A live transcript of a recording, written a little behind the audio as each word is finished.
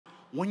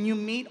When you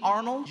meet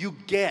Arnold, you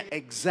get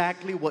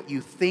exactly what you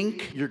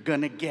think you're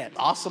gonna get.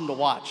 Awesome to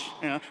watch.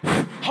 Yeah.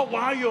 How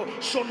are you?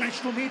 So nice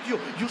to meet you.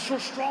 You're so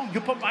strong. You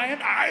put my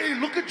hand. Hey,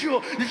 look at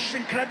you. This is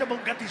incredible.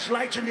 Got these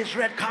lights and this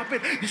red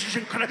carpet. This is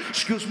incredible.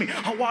 Excuse me.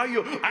 How are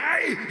you?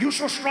 Hey, you're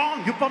so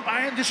strong. You pump my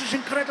hand. This is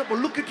incredible.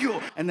 Look at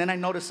you. And then I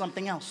noticed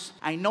something else.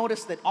 I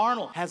noticed that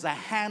Arnold has a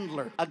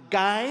handler, a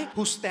guy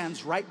who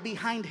stands right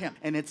behind him.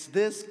 And it's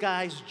this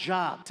guy's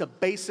job to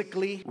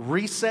basically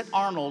reset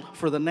Arnold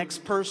for the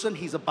next person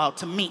he's about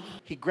to meet.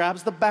 He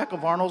grabs the back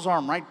of Arnold's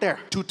arm right there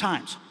 2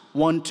 times.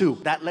 1, 2.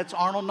 That lets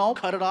Arnold know,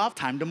 cut it off,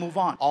 time to move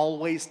on.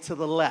 Always to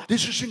the left.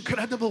 This is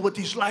incredible what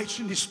these lights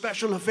and these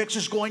special effects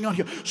is going on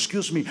here.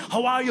 Excuse me.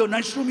 How are you?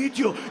 Nice to meet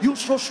you. You're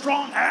so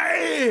strong.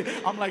 Hey!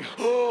 I'm like,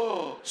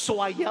 oh. So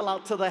I yell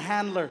out to the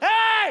handler,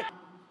 hey!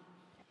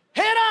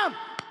 Hit him!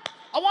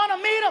 I want to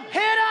meet him.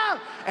 Hit him!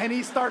 And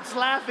he starts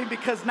laughing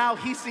because now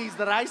he sees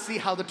that I see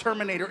how the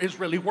Terminator is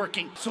really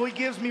working. So he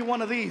gives me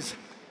one of these.